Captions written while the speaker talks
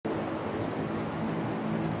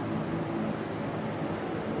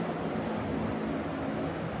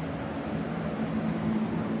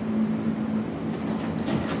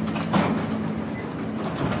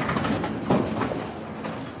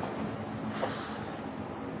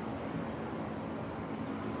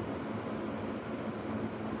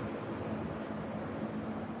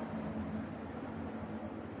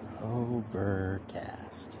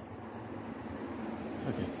overcast.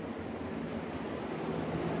 Okay.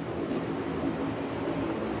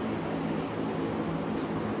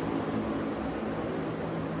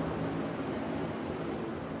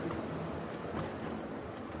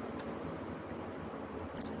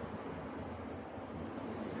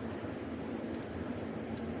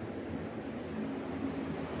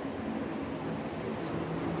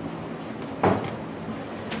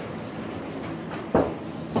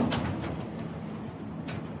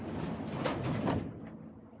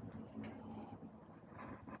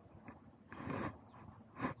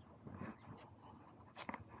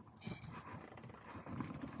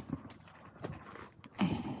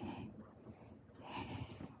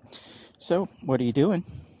 So, what are you doing?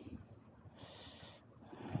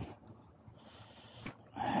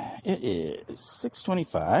 It is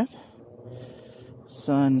 6:25.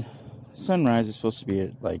 Sunrise is supposed to be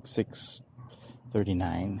at like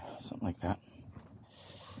 6:39, something like that.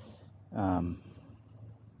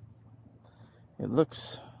 It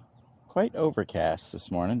looks quite overcast this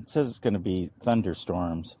morning. It says it's going to be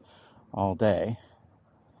thunderstorms all day.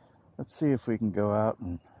 Let's see if we can go out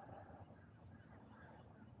and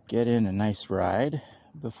get in a nice ride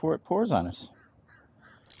before it pours on us.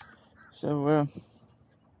 So,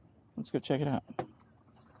 let's go check it out.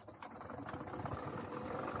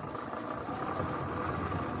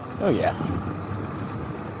 Oh yeah.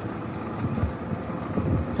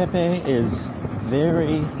 Pepe is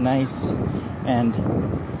very nice and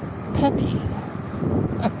peppy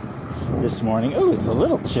this morning. Oh, it's a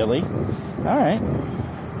little chilly. Alright.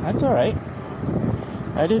 That's alright.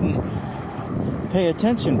 I didn't pay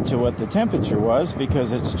attention to what the temperature was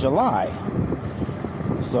because it's July.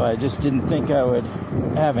 So I just didn't think I would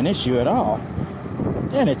have an issue at all.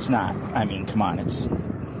 And it's not. I mean, come on,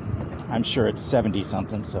 I'm sure it's 70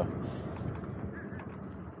 something, so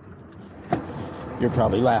you're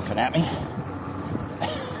probably laughing at me.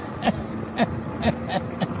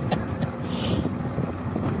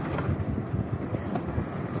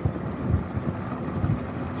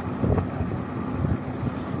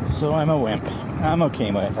 So I'm a wimp. I'm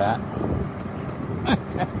okay with that.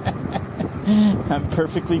 I'm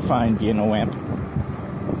perfectly fine being a wimp.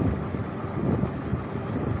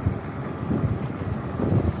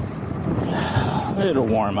 It'll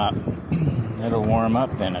warm up. It'll warm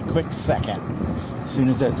up in a quick second. As soon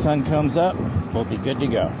as that sun comes up, we'll be good to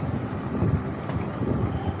go.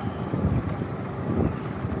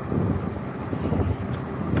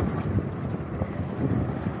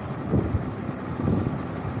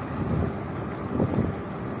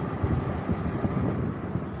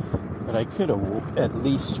 But I could have at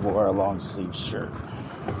least wore a long sleeve shirt.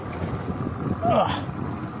 Ugh.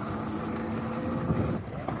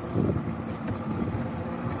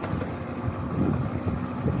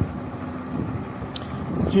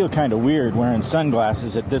 I feel kind of weird wearing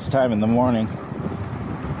sunglasses at this time in the morning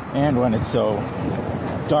and when it's so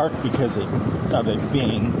dark because of it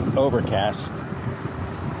being overcast.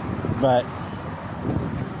 But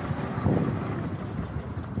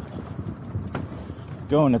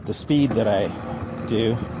going at the speed that I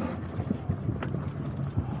do,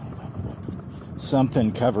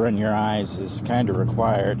 something covering your eyes is kind of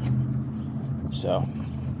required. So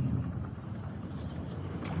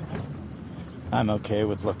I'm okay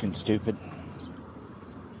with looking stupid.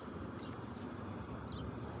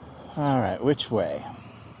 Alright, which way?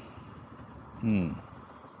 We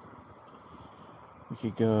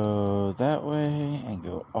could go that way and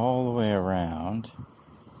go all the way around.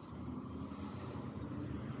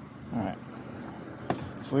 Alright.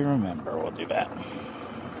 If we remember, we'll do that.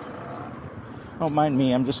 Don't mind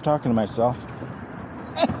me, I'm just talking to myself.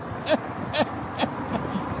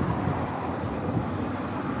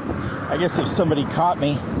 I guess if somebody caught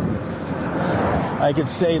me, I could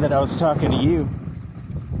say that I was talking to you.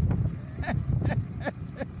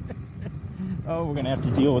 Oh, we're going to have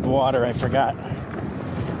to deal with water. I forgot.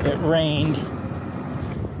 It rained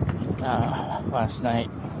last night,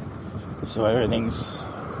 so everything's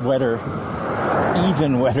wetter,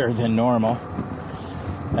 even wetter than normal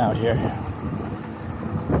out here.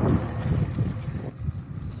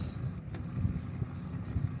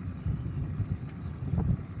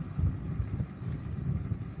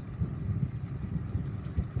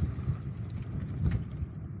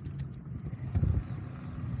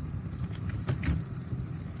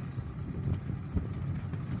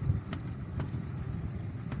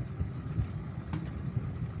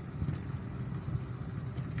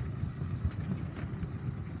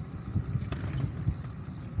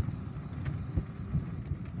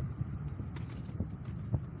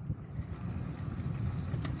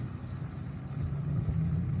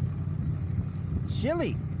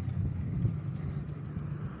 chilly.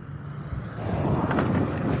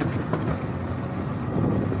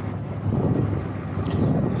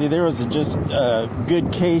 See, there was just a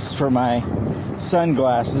good case for my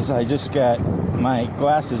sunglasses. My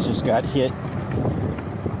glasses just got hit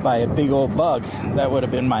by a big old bug. That would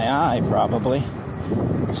have been my eye, probably.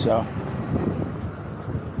 So,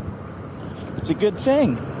 it's a good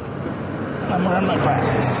thing I'm wearing my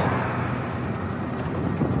glasses.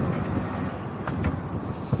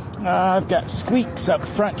 I've got squeaks up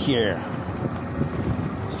front here.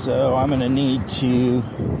 So, I'm going to need to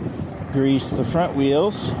grease the front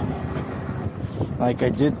wheels like I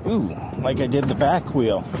did the back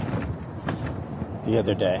wheel the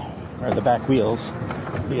other day, or the back wheels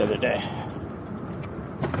the other day.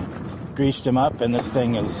 Greased them up, and this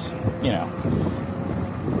thing is,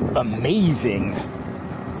 amazing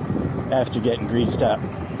after getting greased up.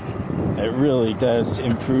 It really does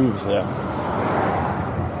improve the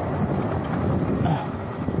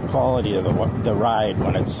quality of the ride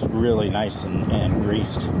when it's really nice and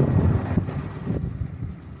greased.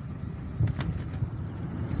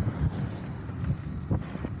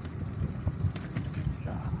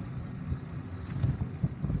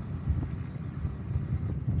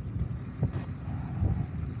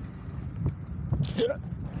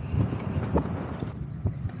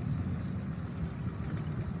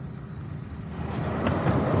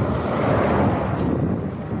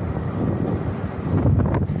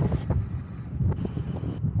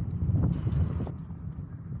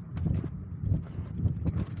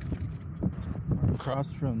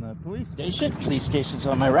 Across from the police station. Police station's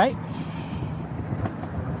on my right.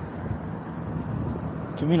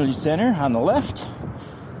 Community center on the left.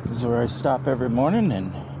 This is where I stop every morning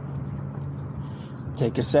and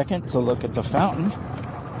take a second to look at the fountain.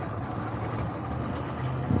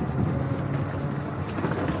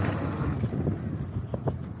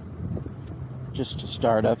 Just to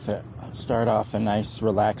start off a nice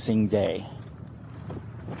relaxing day.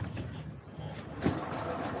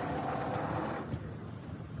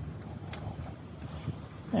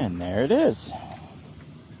 And there it is.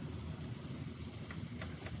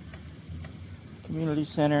 Community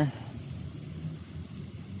center.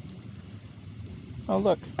 Oh,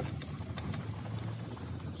 look.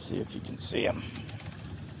 Let's see if you can see them.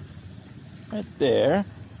 Right there.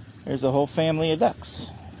 There's a whole family of ducks.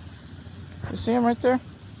 You see them right there?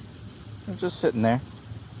 They're just sitting there.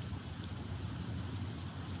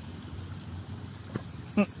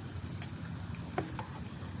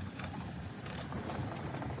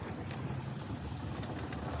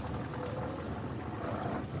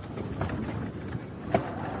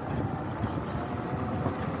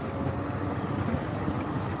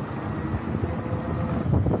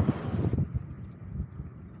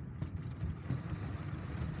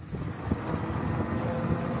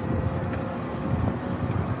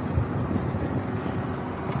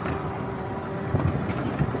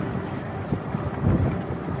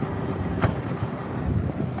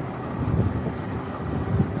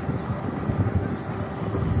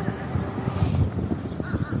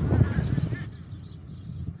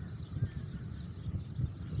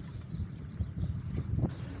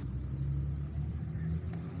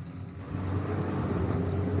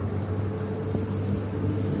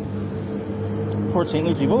 Port St.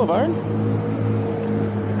 Lucie Boulevard.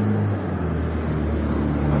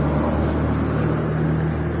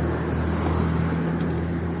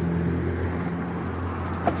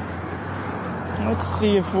 Let's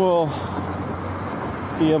see if we'll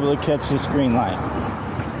be able to catch this green light.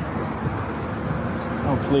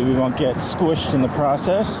 Hopefully we won't get squished in the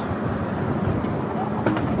process.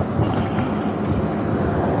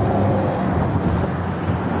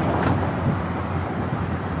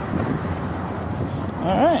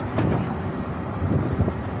 Alright.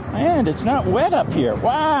 And it's not wet up here.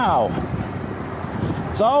 Wow!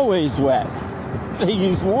 It's always wet. They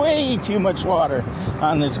use way too much water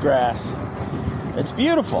on this grass. It's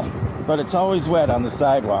beautiful, but it's always wet on the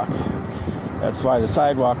sidewalk. That's why the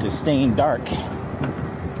sidewalk is stained dark.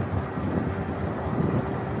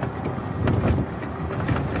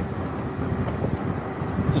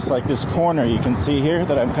 Just like this corner you can see here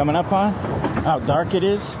that I'm coming up on, how dark it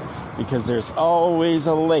is, because there's always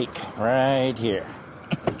a lake right here.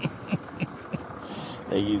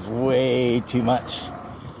 They use way too much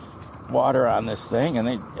water on this thing,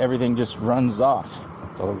 and everything just runs off.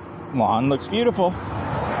 The lawn looks beautiful,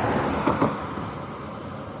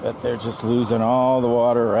 but they're just losing all the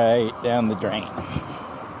water right down the drain.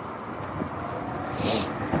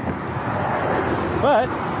 But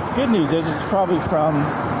good news is it's probably from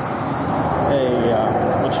a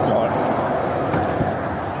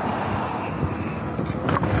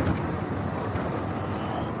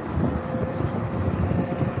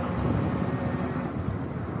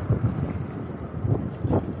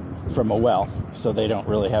from a well, so they don't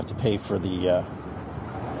really have to pay for the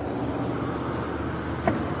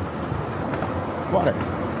water.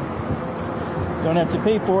 Don't have to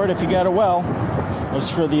pay for it if you got a well. It's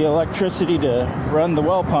for the electricity to run the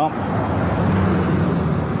well pump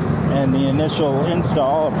and the initial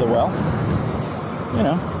install of the well. You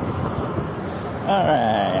know. All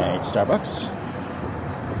right, Starbucks.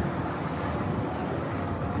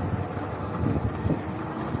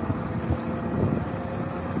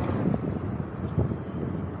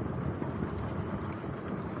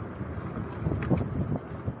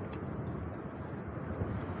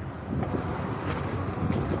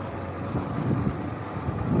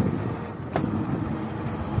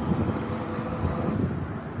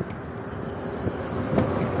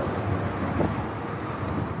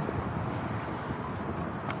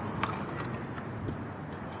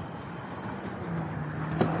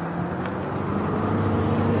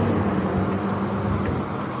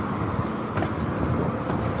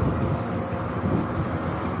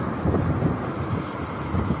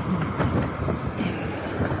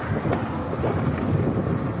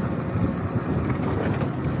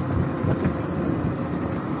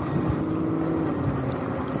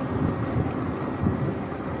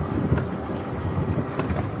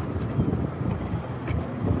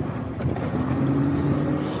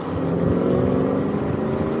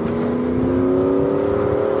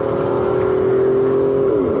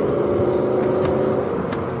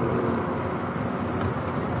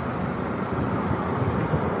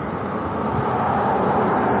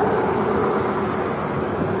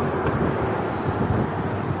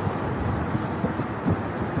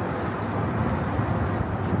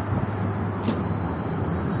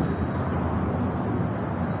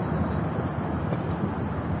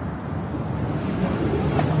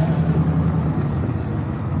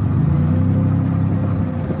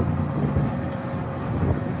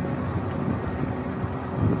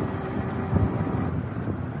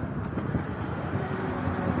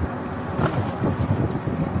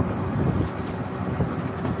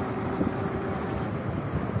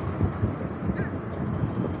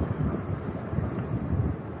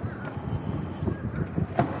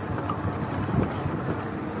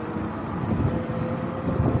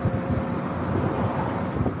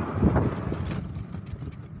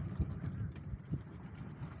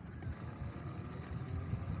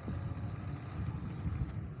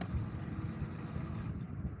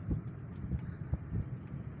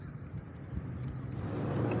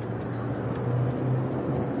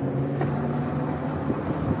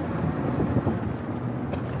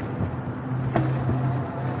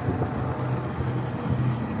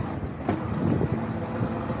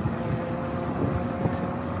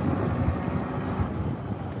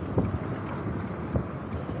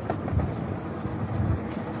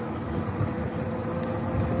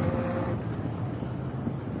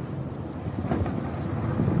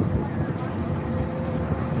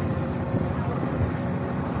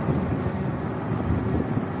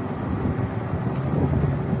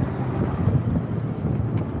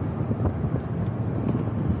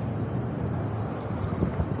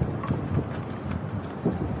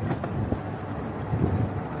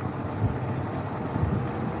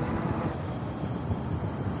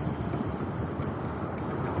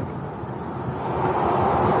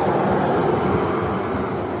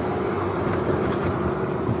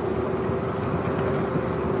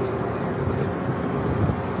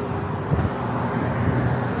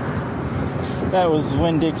 That was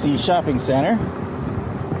Winn-Dixie Shopping Center.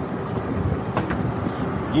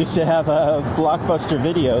 Used to have a Blockbuster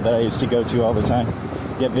Video that I used to go to all the time.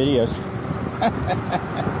 Get videos.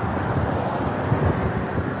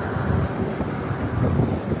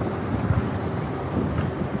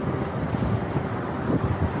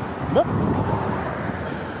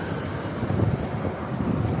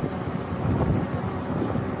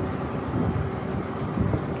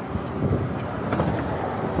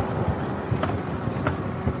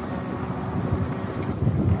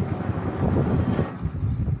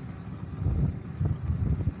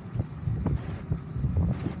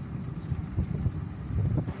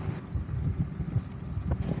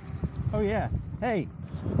 Oh yeah. Hey,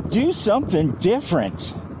 do something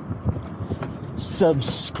different.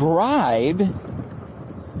 Subscribe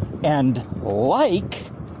and like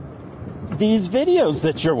these videos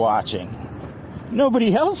that you're watching.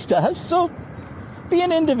 Nobody else does, so be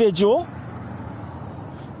an individual.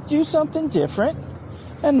 Do something different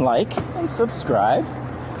and like and subscribe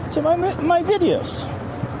to my videos.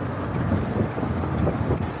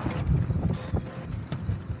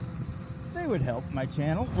 They would help my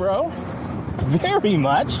channel grow very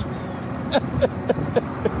much.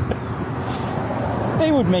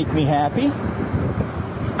 They would make me happy.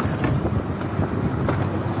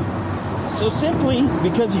 So simply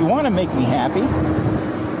because you want to make me happy,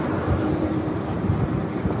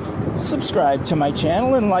 subscribe to my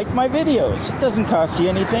channel and like my videos. It doesn't cost you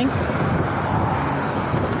anything.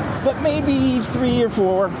 But maybe 3 or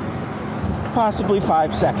 4, possibly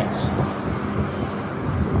 5 seconds.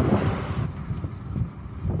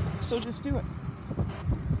 So just do it.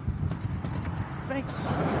 Thanks.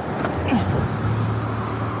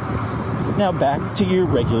 Now back to your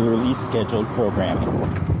regularly scheduled programming.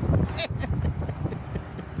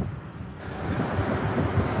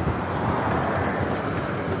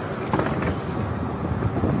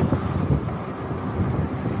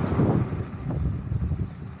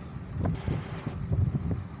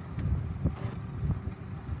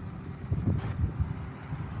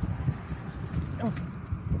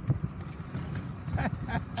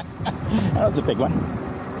 That was a big one.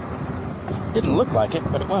 Didn't look like it,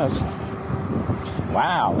 but it was.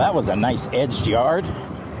 Wow, that was a nice edged yard.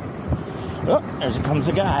 Oh, there comes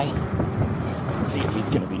a guy. Let's see if he's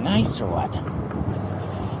going to be nice or what.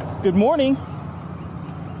 Good morning.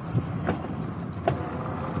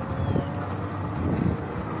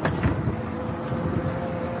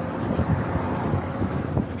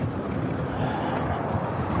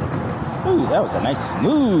 Ooh, that was a nice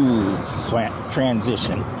smooth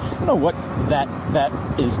transition. I don't know what that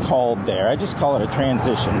is called there. I just call it a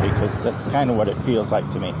transition because that's kind of what it feels like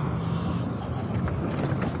to me.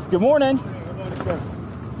 Good morning. Good morning, sir.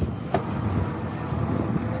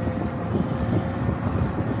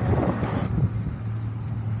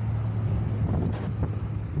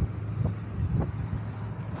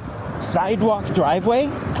 Sidewalk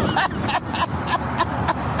driveway?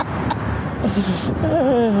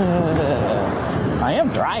 I am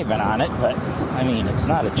driving on it, but I mean, it's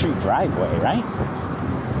not a true driveway, right?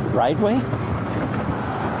 Rideway?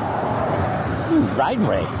 Ooh,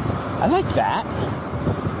 rideway. I like that.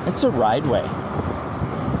 It's a rideway.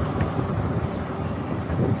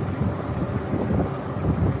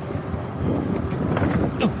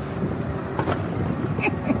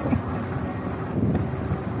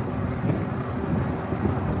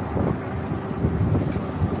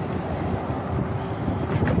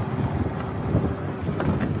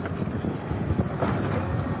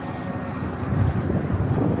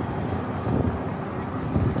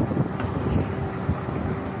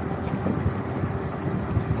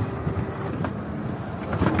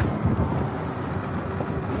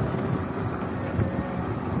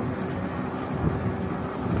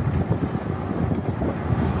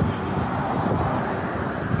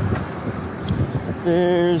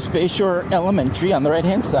 There's Bayshore Elementary on the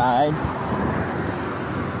right-hand side.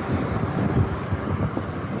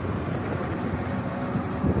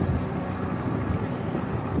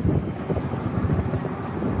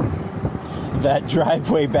 That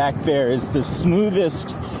driveway back there is the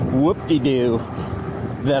smoothest whoop-de-doo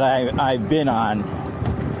that I've been on.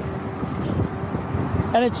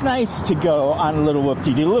 And it's nice to go on a little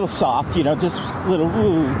whoop-de-doo, a little soft, you know, just a little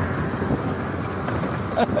woo.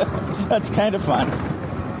 That's kind of fun.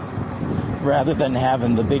 Rather than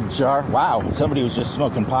having the big jar. Wow, somebody was just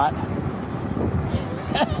smoking pot.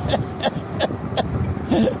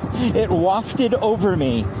 It wafted over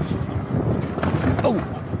me. Oh,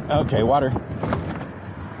 okay, water.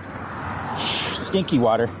 Stinky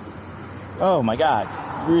water. Oh my God,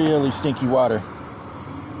 really stinky water.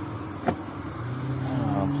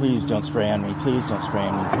 Oh, please don't spray on me. Please don't spray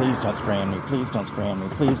on me. Please don't spray on me. Please don't spray on me.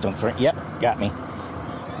 Please don't spray. Yep, got me.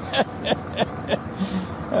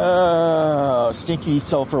 Oh, stinky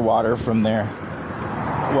sulfur water from there.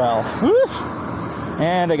 Well, whew,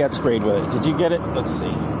 and I got sprayed with it. Did you get it? Let's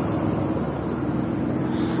see.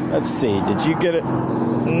 Let's see. Did you get it?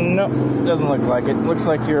 Nope, doesn't look like it. Looks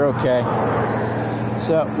like you're okay.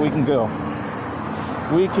 So we can go.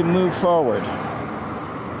 We can move forward.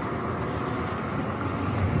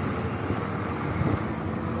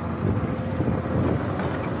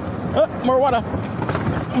 Oh, more water.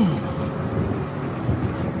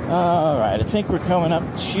 All right, I think we're coming up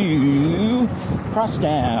to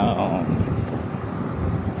Crosstown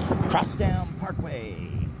Parkway.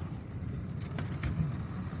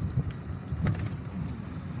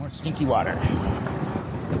 More stinky water.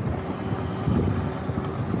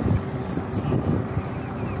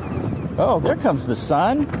 Oh, there comes the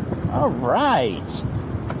sun. All right.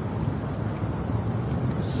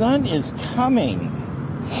 Sun is coming.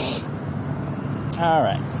 All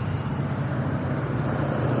right.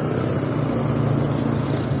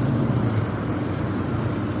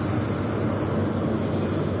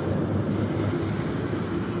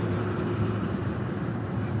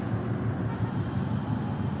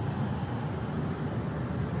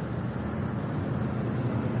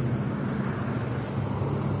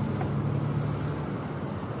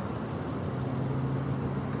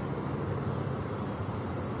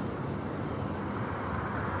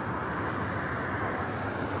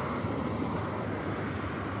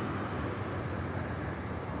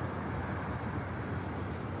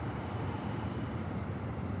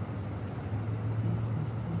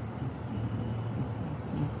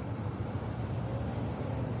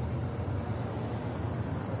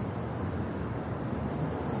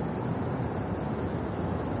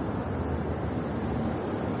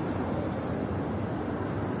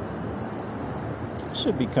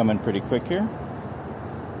 Should be coming pretty quick here.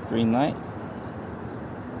 Green light.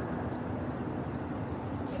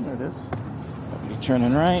 There it is. I'll be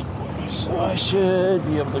turning right, so I should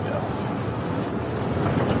be able to go.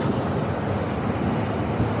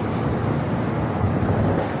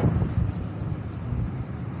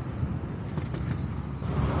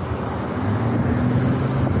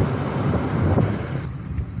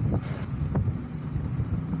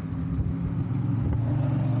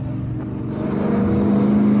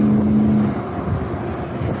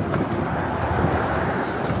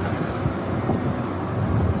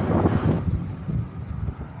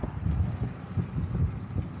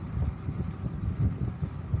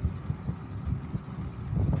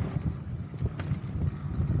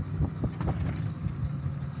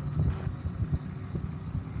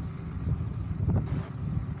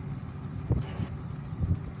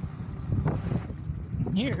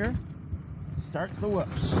 Here, start the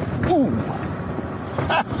whoops. Ooh.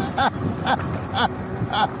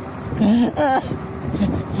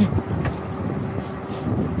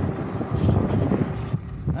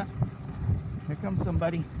 Here comes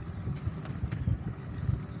somebody.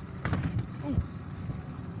 Ooh.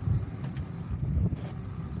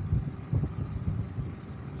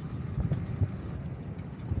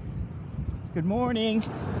 Good morning.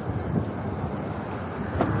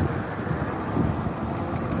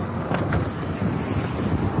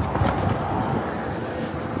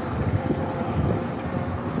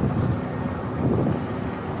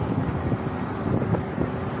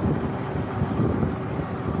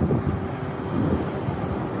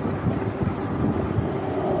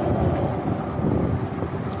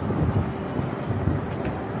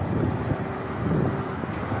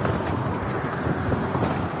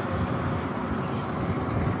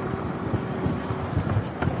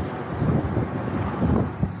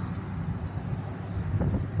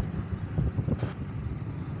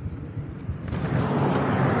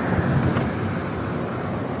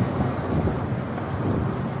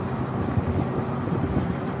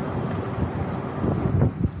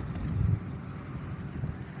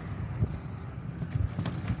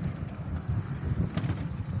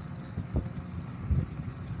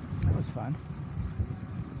 Fun.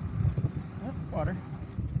 Oh, water.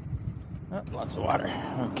 Oh, lots of water.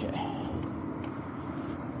 Okay.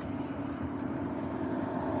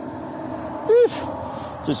 Whew.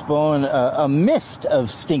 Just blowing a mist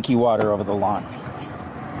of stinky water over the lawn.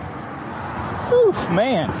 Whew,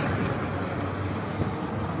 man.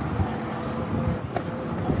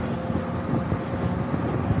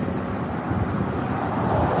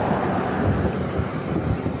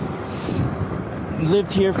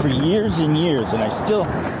 Lived here for years and years, and I still,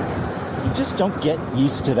 you just don't get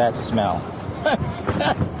used to that smell.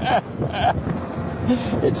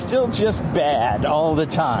 It's still just bad all the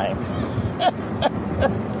time.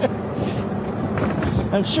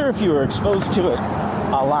 I'm sure if you were exposed to it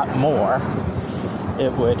a lot more,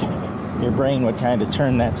 it would, your brain would kind of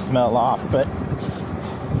turn that smell off, but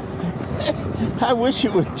I wish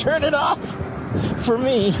it would turn it off for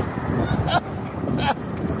me.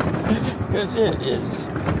 Because it is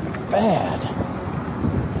bad.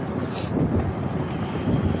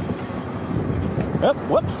 Oh,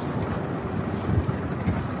 whoops.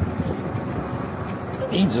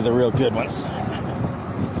 These are the real good ones.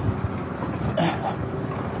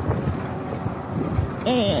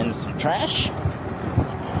 And some trash.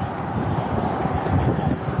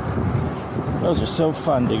 Those are so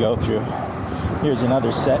fun to go through. Here's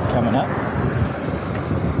another set coming up.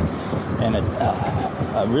 And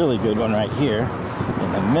a really good one right here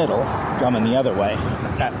in the middle, coming the other way.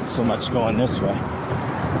 Not so much going this way.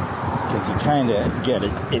 Because you kind of get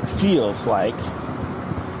it. It feels like,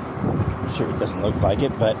 I'm sure it doesn't look like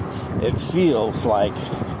it, but it feels like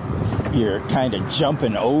you're kind of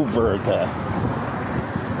jumping over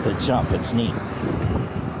the jump. It's neat.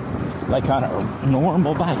 Like on a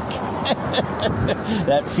normal bike.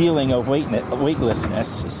 That feeling of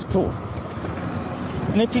weightlessness is cool.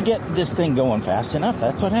 And if you get this thing going fast enough,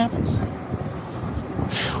 that's what happens.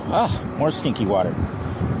 Whew. Ah, more stinky water.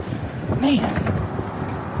 Man.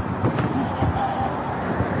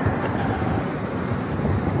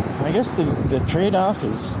 I guess the trade-off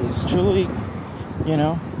is truly, you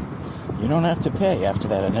know, you don't have to pay after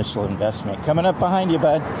that initial investment. Coming up behind you,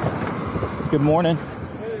 bud. Good morning.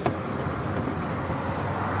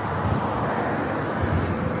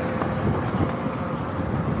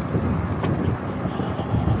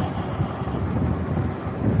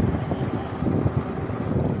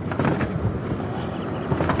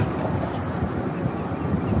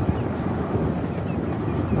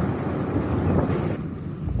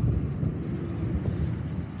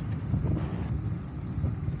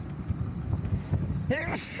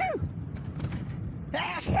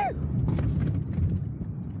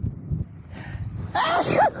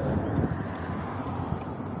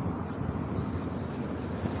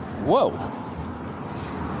 Whoa.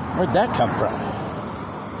 Where'd that come from?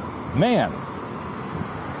 Man.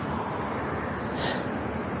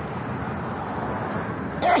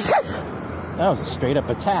 That was a straight up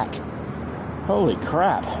attack. Holy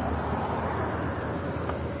crap.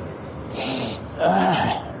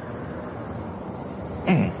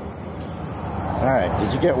 Alright,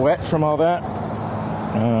 did you get wet from all that?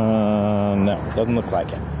 No, doesn't look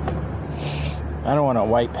like it. I don't want to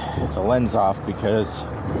wipe the lens off because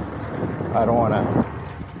I don't want to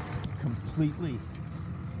completely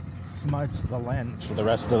smudge the lens for the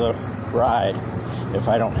rest of the ride if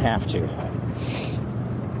I don't have to.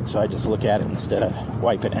 So I just look at it instead of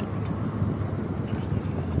wiping it.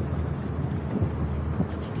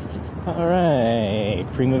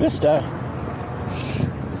 Alright, Prima Vista.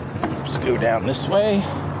 Let's go down this way.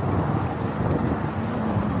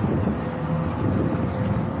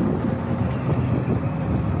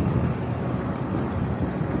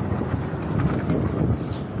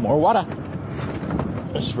 More water.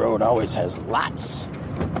 This road always has lots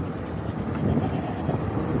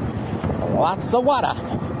of water.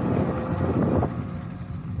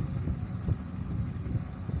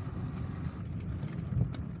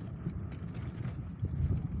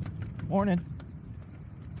 Morning.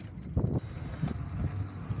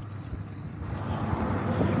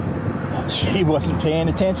 She wasn't paying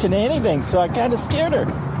attention to anything, so I kind of scared her.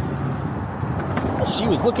 She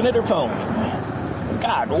was looking at her phone.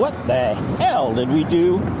 God, what the hell did we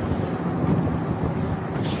do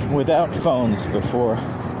without phones before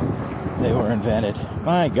they were invented?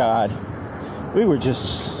 My God. We were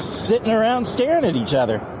just sitting around staring at each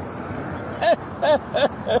other.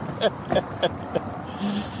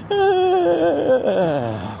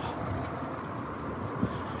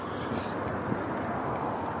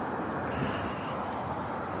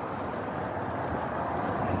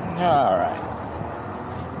 All right.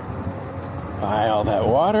 Buy all that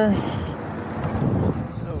water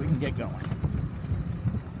so we can get going.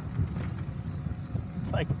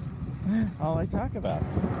 It's like all I talk about,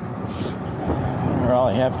 or all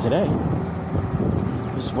I have today.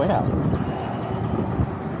 Just wait out.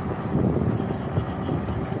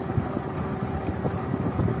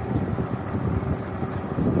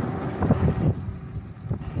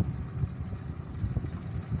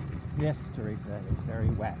 Yes, Teresa, it's very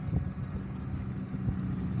wet.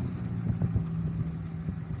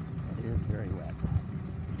 It is very wet.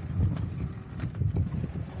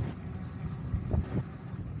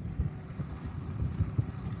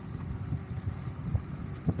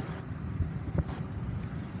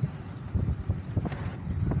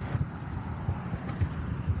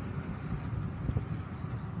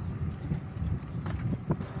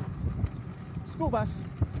 School bus.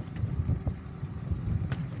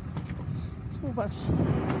 School bus.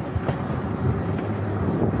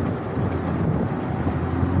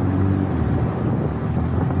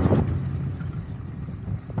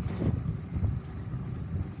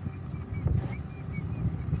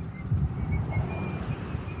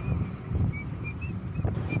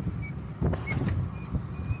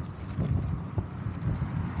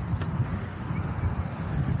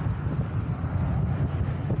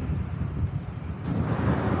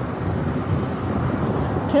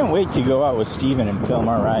 Can't wait to go out with Steven and film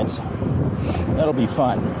our rides. That'll be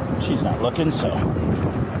fun. She's not looking, so.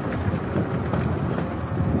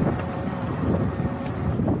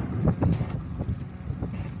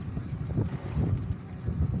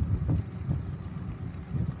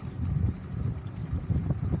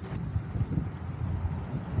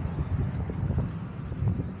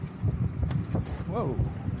 Whoa.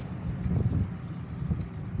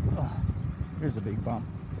 Oh, here's a big bump.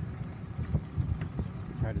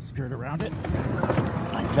 Try to skirt around it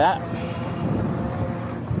like that.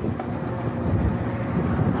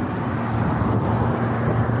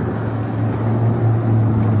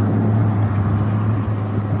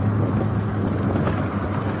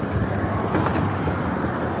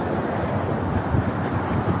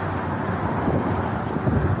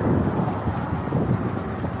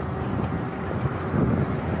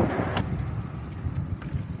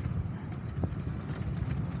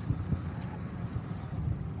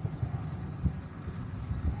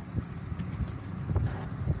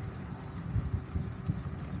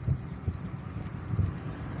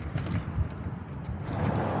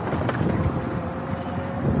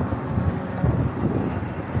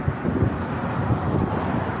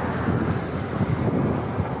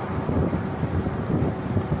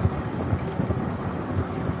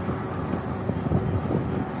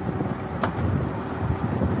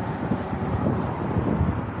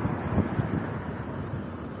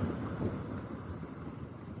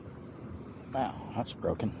 that's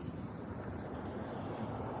broken.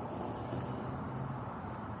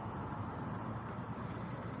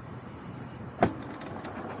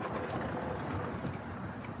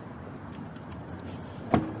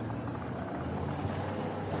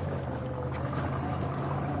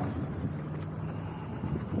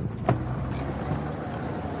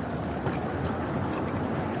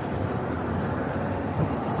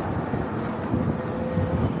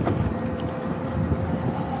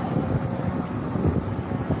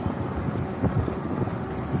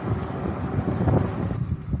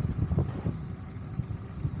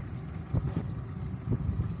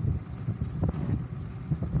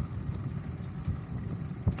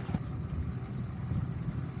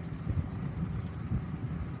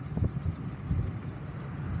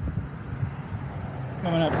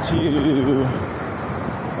 Coming up to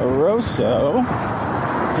Rosso,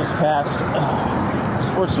 just past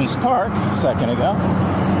Sportsman's Park a second ago.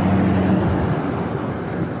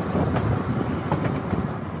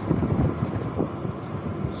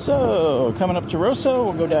 So, coming up to Rosso,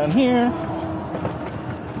 we'll go down here.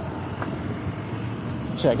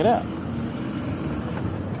 Check it out.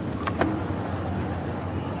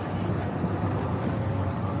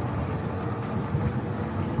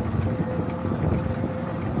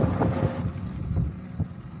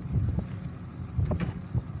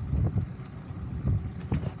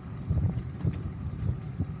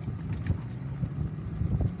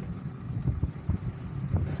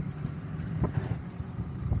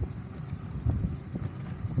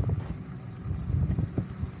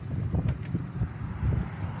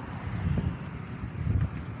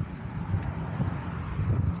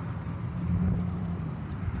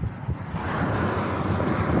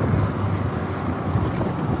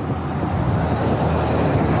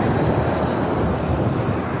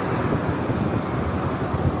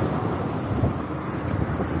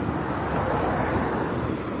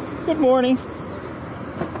 Good morning.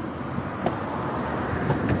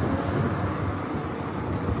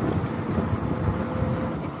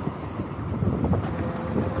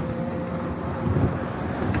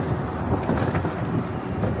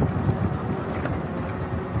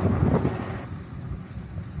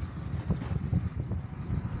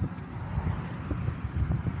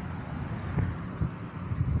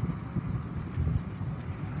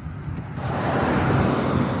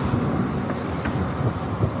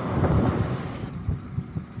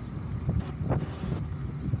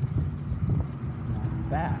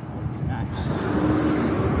 That would be nice.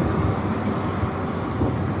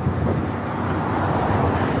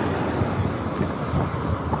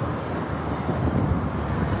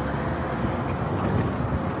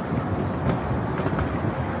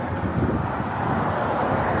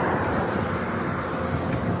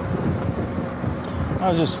 I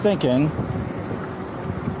was just thinking,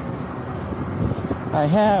 I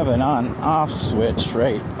have an on-off switch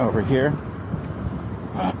right over here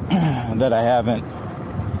that I haven't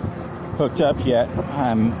hooked up yet.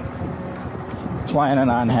 I'm planning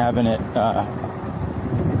on having it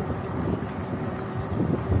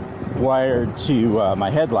wired to my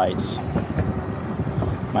headlights,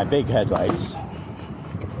 my big headlights.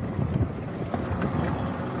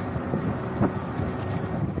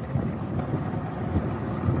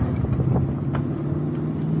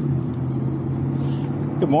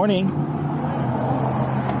 Good morning.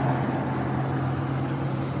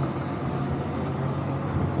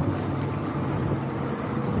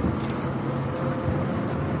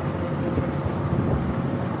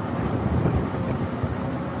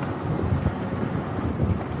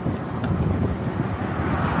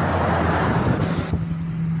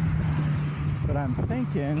 But I'm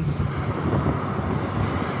thinking,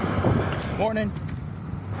 morning,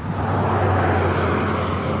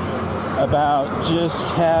 about just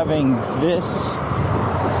having this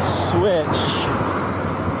switch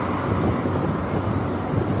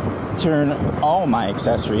turn all my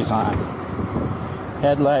accessories on.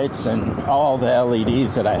 Headlights and all the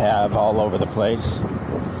LEDs that I have all over the place.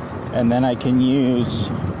 And then I can use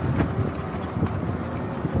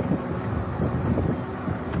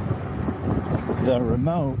the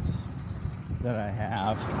remotes that I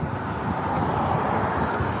have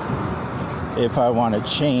if I want to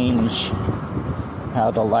change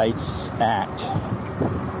how the lights act.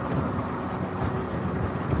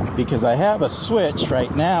 Because I have a switch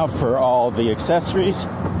right now for all the accessories,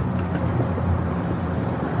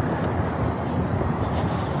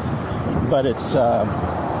 but it's I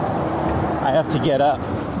have to get up,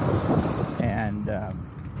 and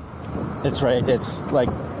it's like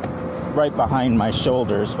right behind my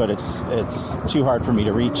shoulders, but it's too hard for me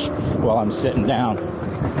to reach while I'm sitting down.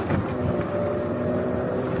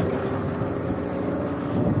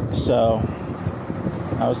 So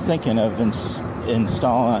I was thinking of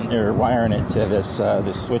installing or wiring it to this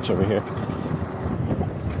switch over here.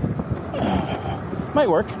 Might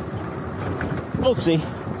work. We'll see.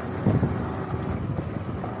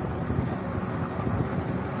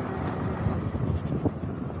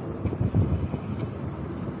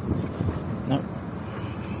 Nope.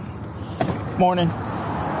 Morning.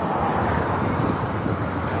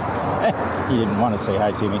 You didn't want to say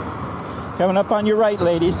hi to me. Coming up on your right,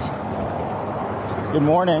 ladies. Good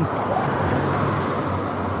morning.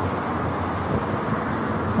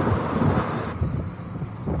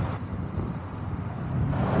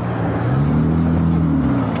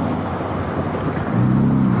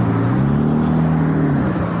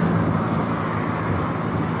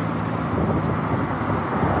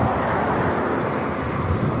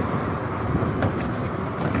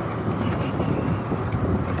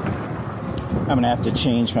 I'm going to have to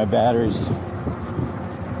change my batteries.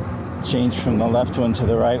 Change from the left one to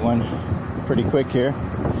the right one pretty quick here,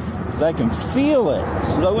 because I can feel it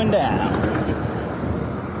slowing down.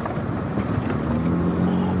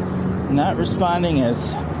 Not responding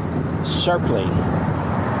as sharply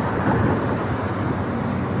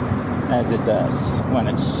as it does when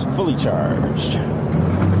it's fully charged.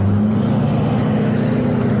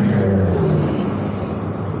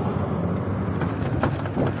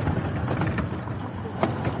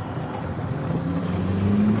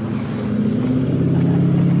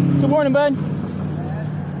 Morning, bud.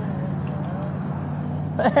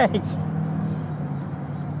 Thanks.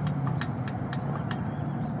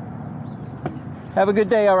 Have a good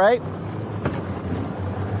day, all right?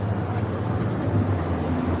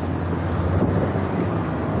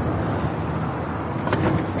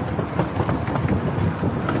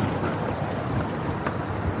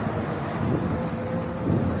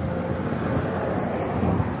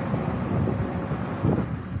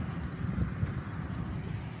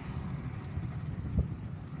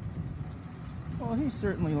 Well, he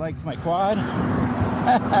certainly liked my quad.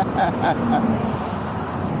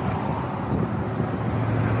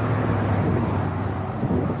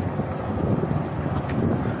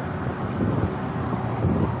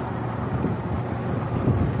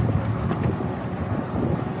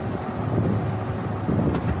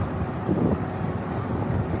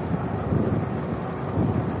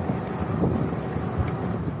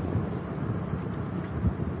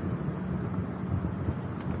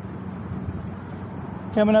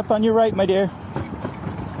 Coming up on your right, my dear.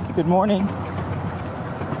 Good morning.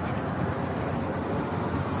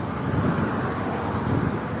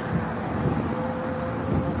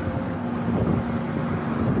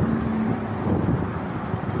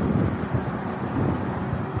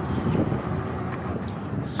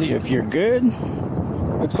 See if you're good.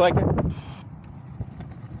 Looks like it.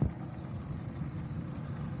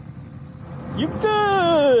 You're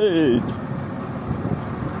good.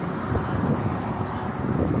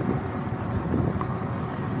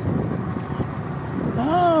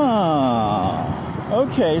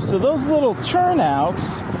 Okay, so those little turnouts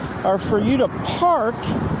are for you to park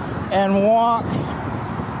and walk.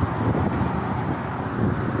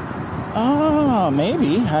 Oh,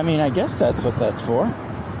 maybe. I mean, I guess that's what that's for.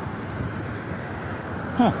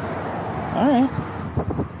 Huh. All right.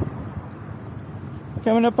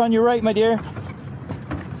 Coming up on your right, my dear.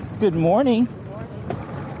 Good morning.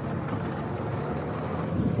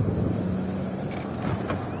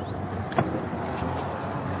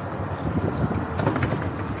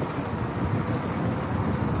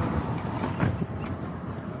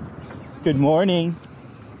 Good morning.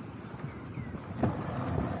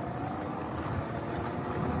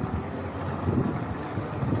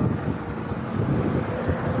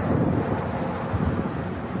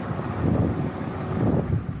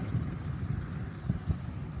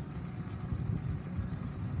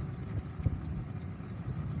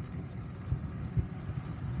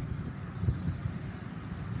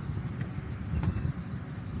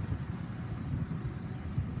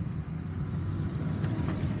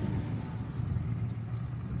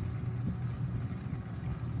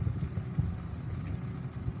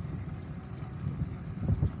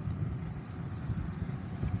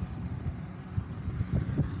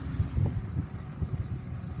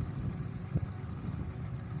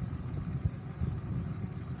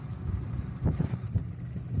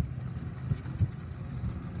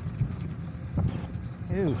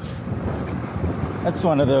 Ew. That's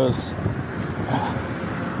one of those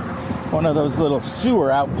little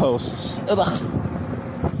sewer outposts. Ugh.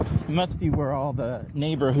 It must be where all the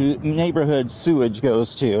neighborhood sewage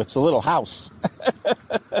goes to. It's a little house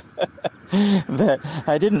that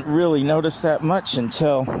I didn't really notice that much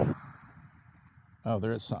until Oh,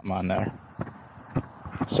 there is something on there.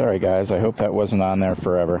 Sorry, guys. I hope that wasn't on there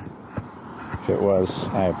forever. If it was,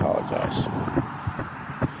 I apologize.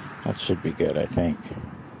 That should be good, I think.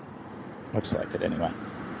 Looks like it anyway.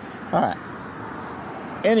 All right.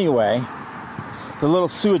 Anyway, the little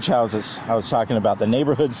sewage houses I was talking about, the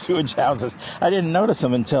neighborhood sewage houses, I didn't notice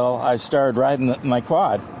them until I started riding my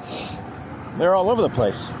quad. They're all over the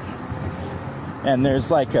place. And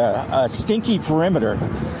there's like a stinky perimeter.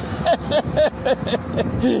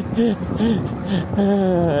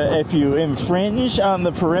 If you infringe on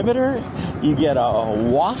the perimeter, you get a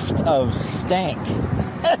waft of stank.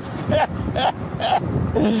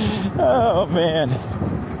 Oh, man.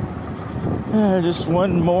 Just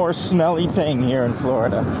one more smelly thing here in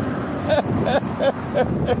Florida.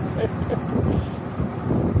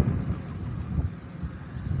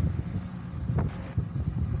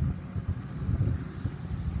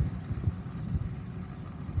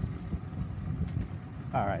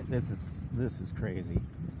 All right, this is crazy.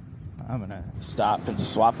 I'm gonna stop and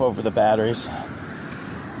swap over the batteries.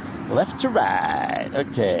 Left to right.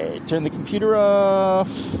 Okay, turn the computer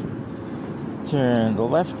off. Turn the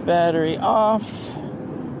left battery off.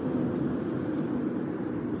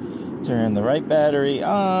 Turn the right battery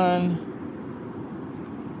on.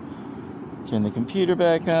 Turn the computer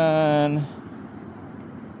back on.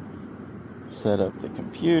 Set up the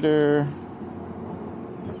computer.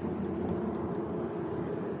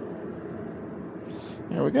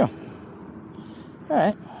 There we go. All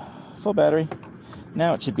right, full battery.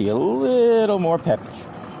 Now it should be a little more peppy.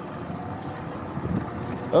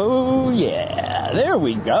 Oh, yeah. There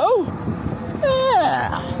we go.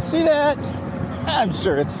 Yeah. See that? I'm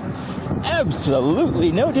sure it's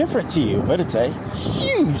absolutely no different to you, but it's a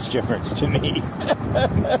huge difference to me.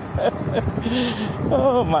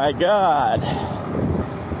 Oh, my God.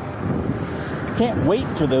 Can't wait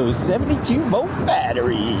for those 72-volt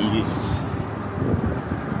batteries.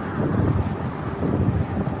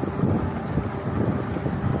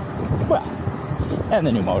 Well, and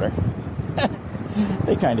the new motor.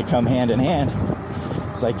 They kind of come hand in hand,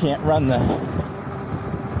 because I can run the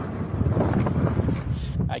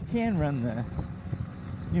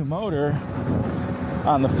new motor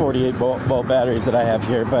on the 48-volt batteries that I have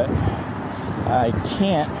here, but I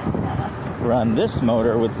can't run this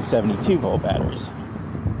motor with the 72-volt batteries.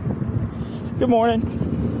 Good morning.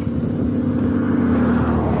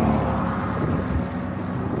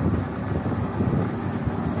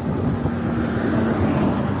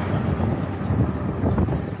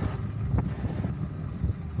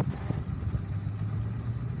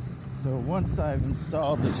 So once I've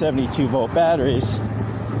installed the 72-volt batteries,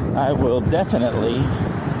 I will definitely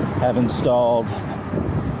have installed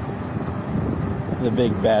the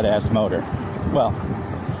big badass motor. Well,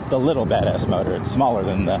 the little badass motor. It's smaller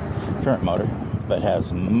than the current motor, but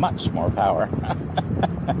has much more power.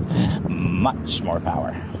 Much more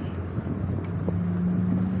power.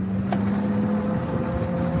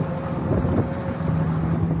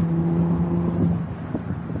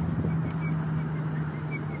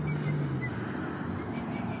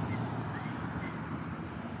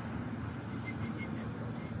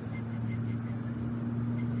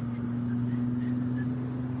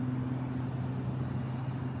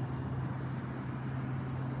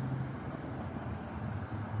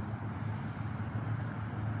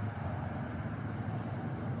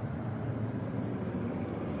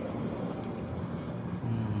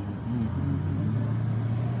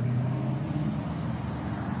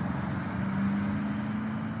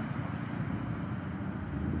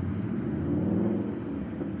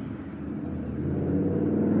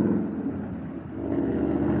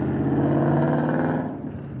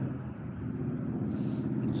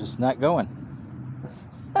 Not going.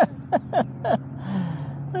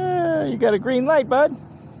 You got a green light, bud.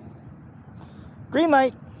 Green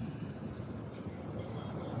light.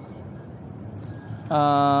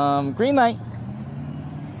 Green light.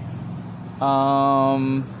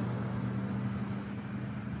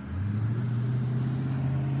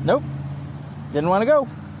 Nope. Didn't want to go.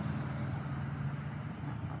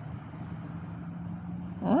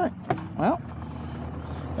 All right. Well,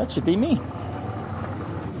 that should be me.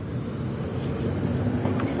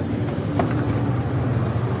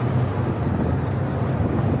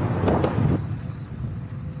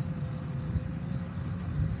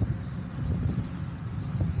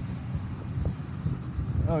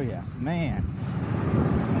 Oh yeah, man.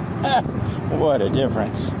 What a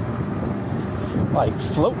difference. Like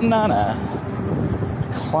floating on a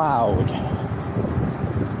cloud.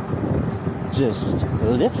 Just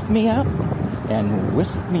lift me up and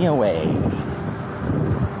whisk me away.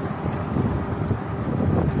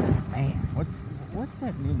 Man, what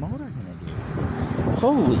that new motor gonna do?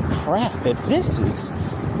 Holy crap, if this is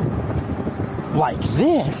like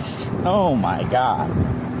this, oh my god.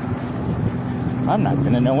 I'm not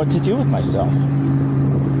gonna know what to do with myself.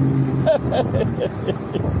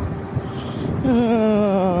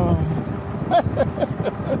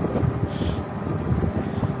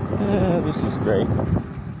 This is great.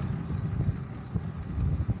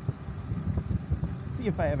 See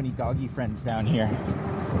if I have any doggy friends down here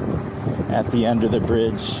at the end of the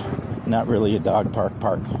bridge. Not really a dog park.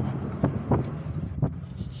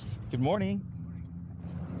 Good morning.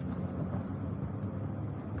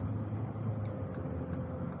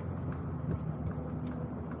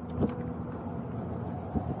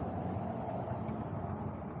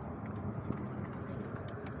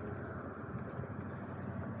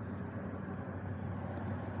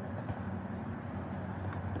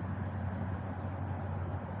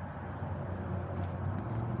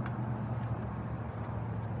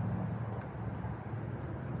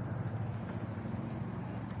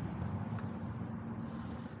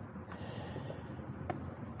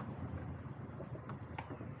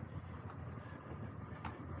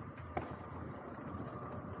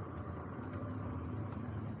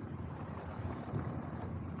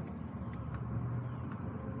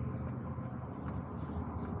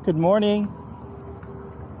 Good morning.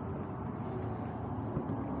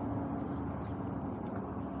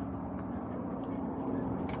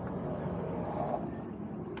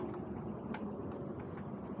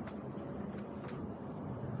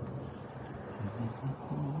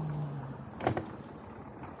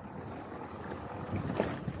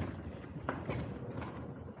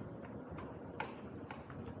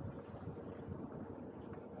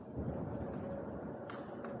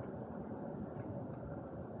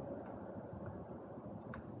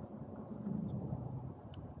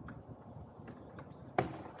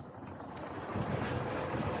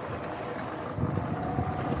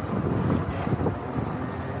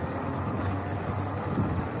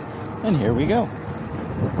 And here we go.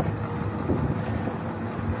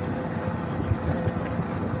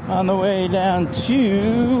 On the way down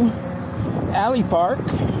to Alley Park,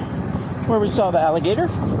 where we saw the alligator.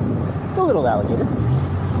 The little alligator.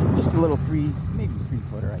 Just a little maybe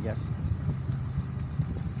 3-footer, I guess.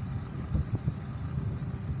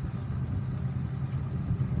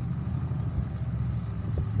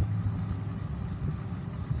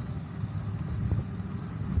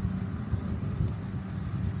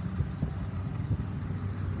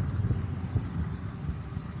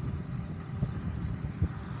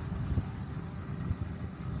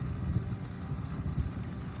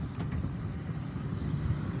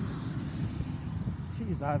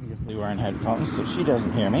 She's obviously wearing headphones, so she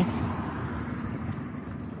doesn't hear me.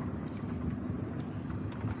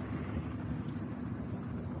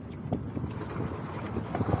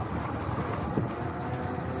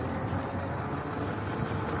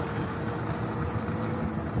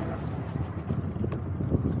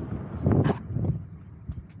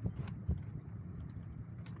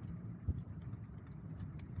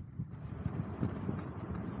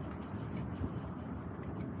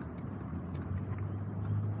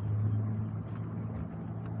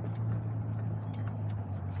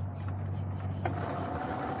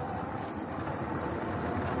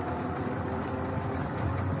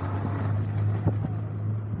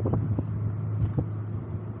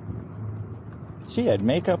 She had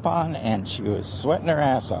makeup on and she was sweating her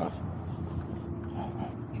ass off.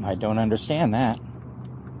 I don't understand that.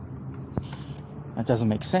 That doesn't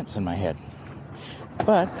make sense in my head.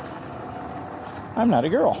 But I'm not a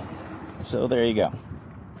girl. So there you go.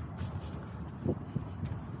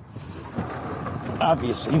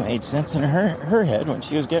 Obviously made sense in her head when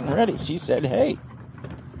she was getting ready. She said, hey.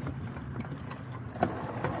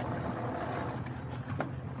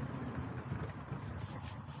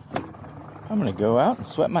 I'm going to go out and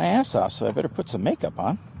sweat my ass off, so I better put some makeup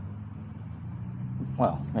on.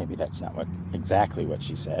 Well, maybe that's not exactly what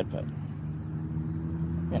she said, but,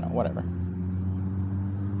 you know, whatever.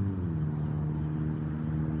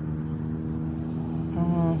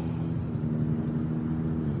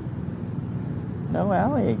 No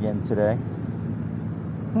alley again today.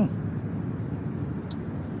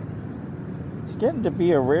 It's getting to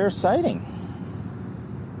be a rare sighting.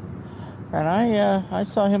 And I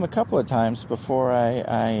saw him a couple of times before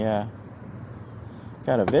I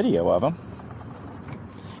got a video of him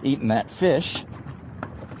eating that fish.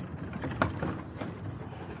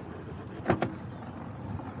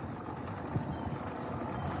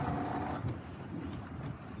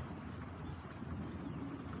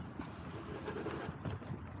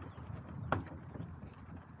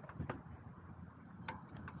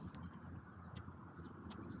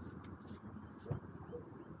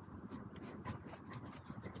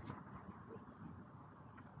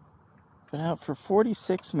 Been out for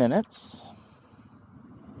 46 minutes.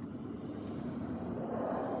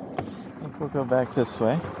 I think we'll go back this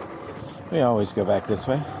way. We always go back this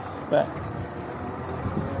way, but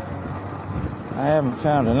I haven't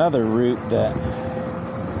found another route that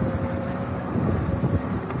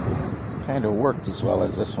kind of worked as well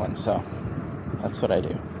as this one, so that's what I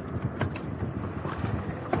do.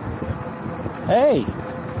 Hey,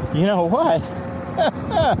 you know what?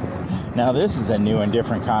 Now this is a new and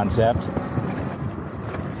different concept.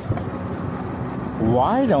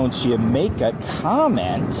 Why don't you make a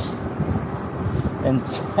comment and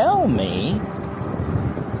tell me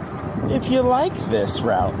if you like this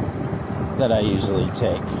route that I usually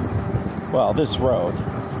take? Well, this road.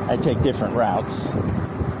 I take different routes,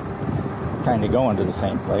 kind of going to the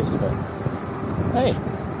same place, but hey,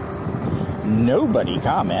 nobody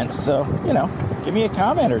comments, so, you know, give me a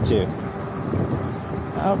comment or two.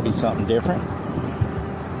 That'll be something different.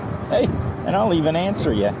 Hey, and I'll even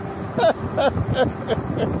answer you.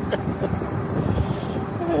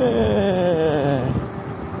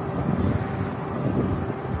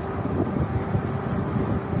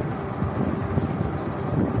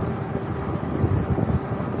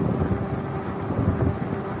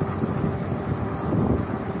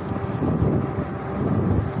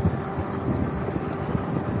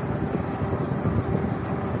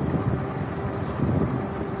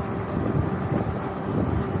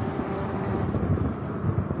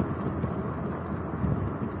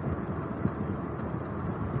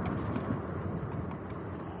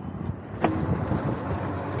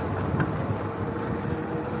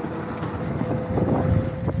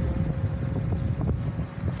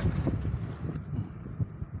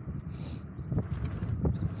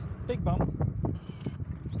 Big bump.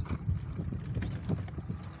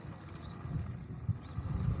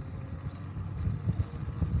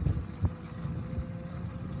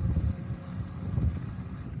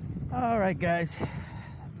 All right, guys,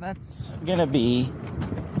 that's gonna be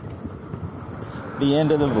the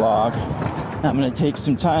end of the vlog. I'm gonna take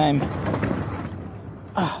some time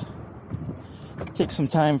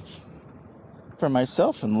for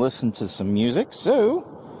myself and listen to some music. So,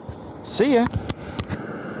 see ya.